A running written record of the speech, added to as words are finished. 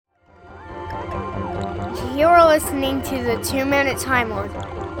You're listening to the 2-Minute Time Lord.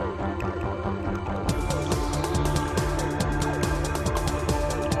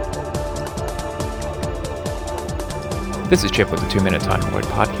 This is Chip with the 2-Minute Time Lord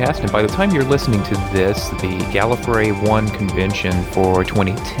podcast, and by the time you're listening to this, the Gallifrey 1 convention for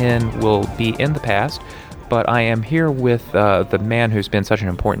 2010 will be in the past, but I am here with the man who's been such an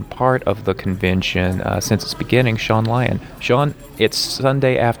important part of the convention since its beginning, Shaun Lyon. Shaun, it's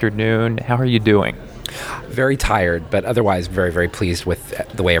Sunday afternoon. How are you doing? Very tired, but otherwise very, very pleased with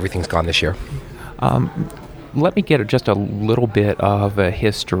the way everything's gone this year. Let me get just a little bit of a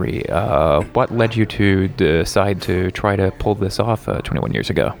history. What led you to decide to try to pull this off 21 years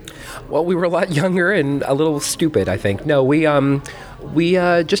ago? Well, we were a lot younger and a little stupid, I think. No, we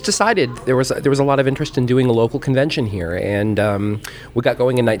just decided there was a lot of interest in doing a local convention here, and we got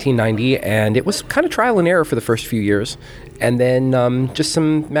going in 1990, and it was kind of trial and error for the first few years, and then just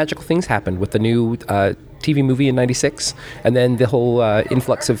some magical things happened with the new TV movie in 96, and then the whole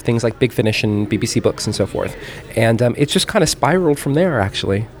influx of things like Big Finish and BBC Books and so forth. And it's just kind of spiraled from there,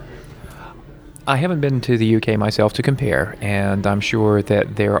 actually. I haven't been to the UK myself to compare, and I'm sure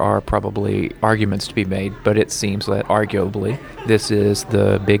that there are probably arguments to be made, but it seems that arguably this is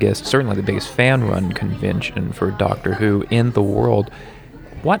certainly the biggest fan-run convention for Doctor Who in the world.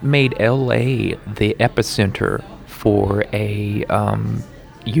 What made LA the epicenter for a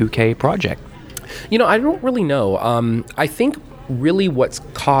UK project? You know, I don't really know. I think really what's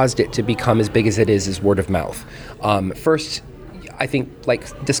caused it to become as big as it is word of mouth. First, I think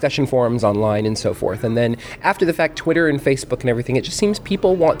like discussion forums online and so forth. And then after the fact, Twitter and Facebook and everything, it just seems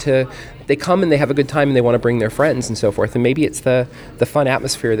people they come and they have a good time and they want to bring their friends and so forth. And maybe it's the fun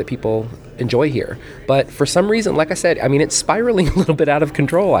atmosphere that people enjoy here. But for some reason, like I said, I mean, it's spiraling a little bit out of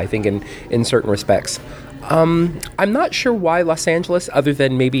control, I think, in certain respects. I'm not sure why Los Angeles, other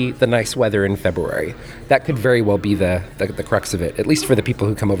than maybe the nice weather in February. That could very well be the crux of it, at least for the people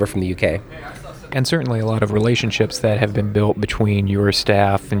who come over from the UK. And certainly a lot of relationships that have been built between your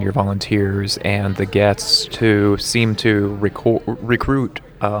staff and your volunteers and the guests who seem to recruit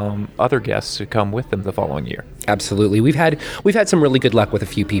other guests to come with them the following year. Absolutely. We've had some really good luck with a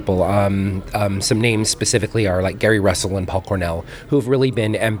few people. Some names specifically are like Gary Russell and Paul Cornell, who have really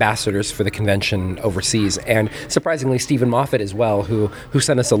been ambassadors for the convention overseas. And surprisingly, Stephen Moffat as well, who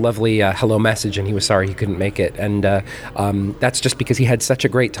sent us a lovely hello message, and he was sorry he couldn't make it. And that's just because he had such a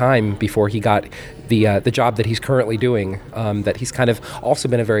great time before he got the job that he's currently doing, that he's kind of also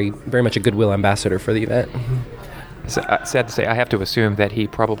been a very, very much a goodwill ambassador for the event. Sad to say, I have to assume that he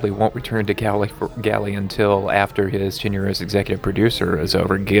probably won't return to Galley until after his tenure as executive producer is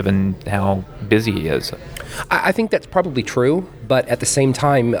over, given how busy he is. I think that's probably true, but at the same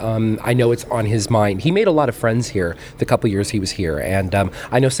time, I know it's on his mind. He made a lot of friends here the couple years he was here, and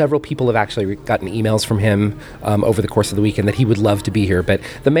I know several people have actually gotten emails from him over the course of the weekend that he would love to be here, but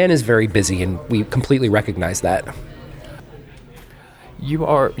the man is very busy, and we completely recognize that. You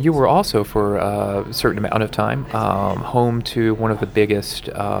were also, for a certain amount of time, home to one of the biggest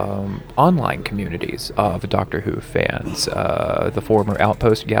online communities of Doctor Who fans, the former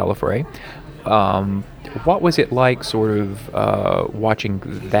Outpost Gallifrey. What was it like sort of watching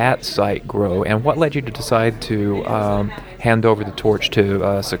that site grow, and what led you to decide to hand over the torch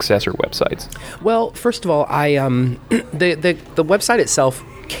to successor websites? Well, first of all, the website itself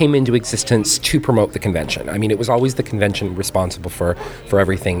came into existence to promote the convention. I mean, it was always the convention responsible for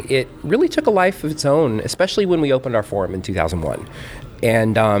everything. It really took a life of its own, especially when we opened our forum in 2001.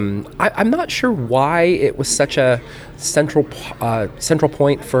 And I'm not sure why it was such a central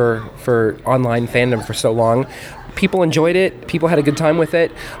point for online fandom for so long. People enjoyed it. People had a good time with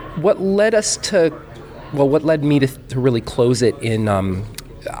it. What led me to really close it in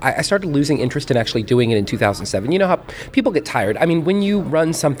I started losing interest in actually doing it in 2007. You know how people get tired. I mean, when you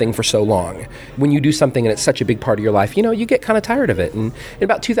run something for so long, when you do something and it's such a big part of your life, you get kind of tired of it. And in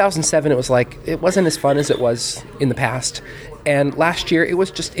about 2007, it was like, it wasn't as fun as it was in the past. And last year, it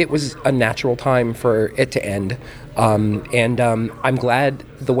was a natural time for it to end. I'm glad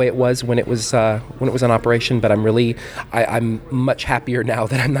the way it was when it was in operation, but I'm much happier now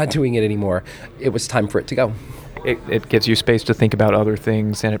that I'm not doing it anymore. It was time for it to go. It gives you space to think about other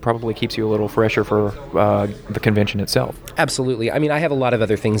things, and it probably keeps you a little fresher for the convention itself. Absolutely. I mean, I have a lot of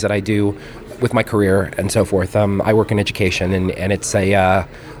other things that I do with my career and so forth. I work in education, and it's at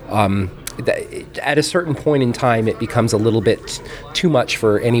a certain point in time, it becomes a little bit too much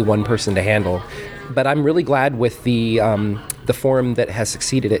for any one person to handle. But I'm really glad with the forum that has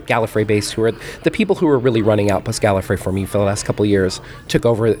succeeded at Gallifrey Base, who are the people who are really running Outpost Gallifrey for me for the last couple of years, took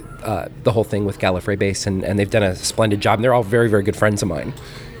over the whole thing with Gallifrey Base, and they've done a splendid job. And they're all very, very good friends of mine.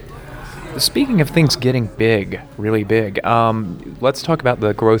 Speaking of things getting big, really big, let's talk about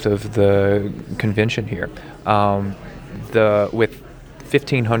the growth of the convention here. With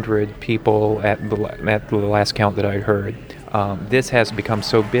 1,500 people at the last count that I heard, this has become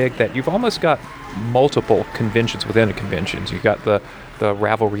so big that you've almost got multiple conventions within a convention. You've got the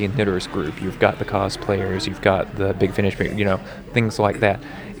Ravelry and Knitters group, you've got the cosplayers, you've got the Big Finish, things like that.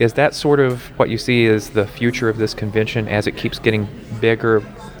 Is that sort of what you see as the future of this convention as it keeps getting bigger?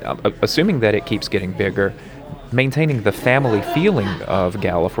 Assuming that it keeps getting bigger, maintaining the family feeling of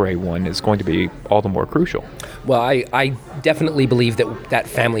Gallifrey 1 is going to be all the more crucial. Well, I definitely believe that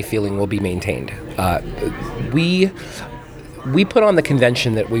family feeling will be maintained. We put on the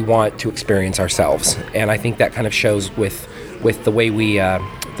convention that we want to experience ourselves, and I think that kind of shows with the way we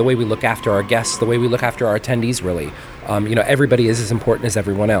look after our guests, the way we look after our attendees. Really, everybody is as important as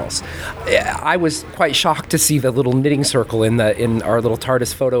everyone else. I was quite shocked to see the little knitting circle in our little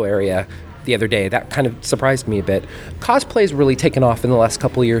TARDIS photo area the other day. That kind of surprised me a bit. Cosplay's really taken off in the last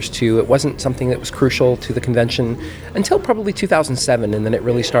couple of years too. It wasn't something that was crucial to the convention until probably 2007, and then it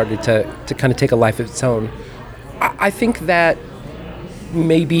really started to kind of take a life of its own. I think that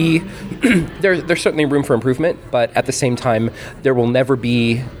maybe there's certainly room for improvement, but at the same time, we will never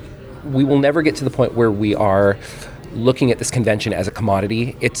get to the point where we are looking at this convention as a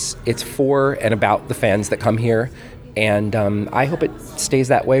commodity. It's for and about the fans that come here, and I hope it stays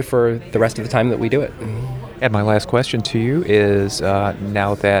that way for the rest of the time that we do it. And my last question to you is,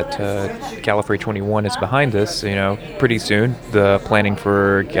 now that Gallifrey 21 is behind us, pretty soon the planning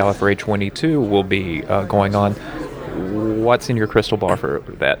for Gallifrey 22 will be going on. What's in your crystal ball for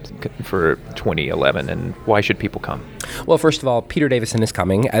 2011, and why should people come? Well, first of all, Peter Davison is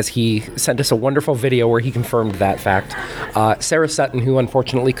coming, as he sent us a wonderful video where he confirmed that fact. Sarah Sutton, who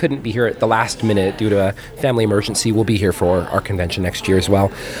unfortunately couldn't be here at the last minute due to a family emergency, will be here for our convention next year as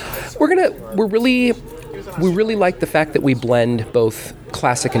well. We really like the fact that we blend both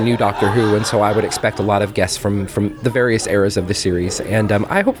classic and new Doctor Who, and so I would expect a lot of guests from the various eras of the series, and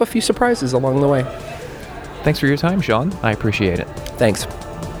I hope a few surprises along the way. Thanks for your time, Shaun. I appreciate it. Thanks.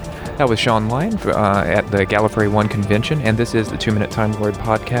 That was Shaun Lyon at the Gallifrey 1 convention, and this is the 2 Minute Time Lord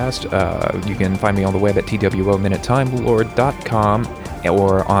podcast. You can find me on the web at twominutetimelord.com,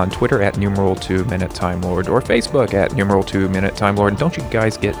 or on Twitter at @2 Minute Time Lord, or Facebook at @2 Minute Time Lord. Don't you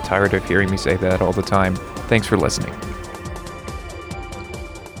guys get tired of hearing me say that all the time? Thanks for listening.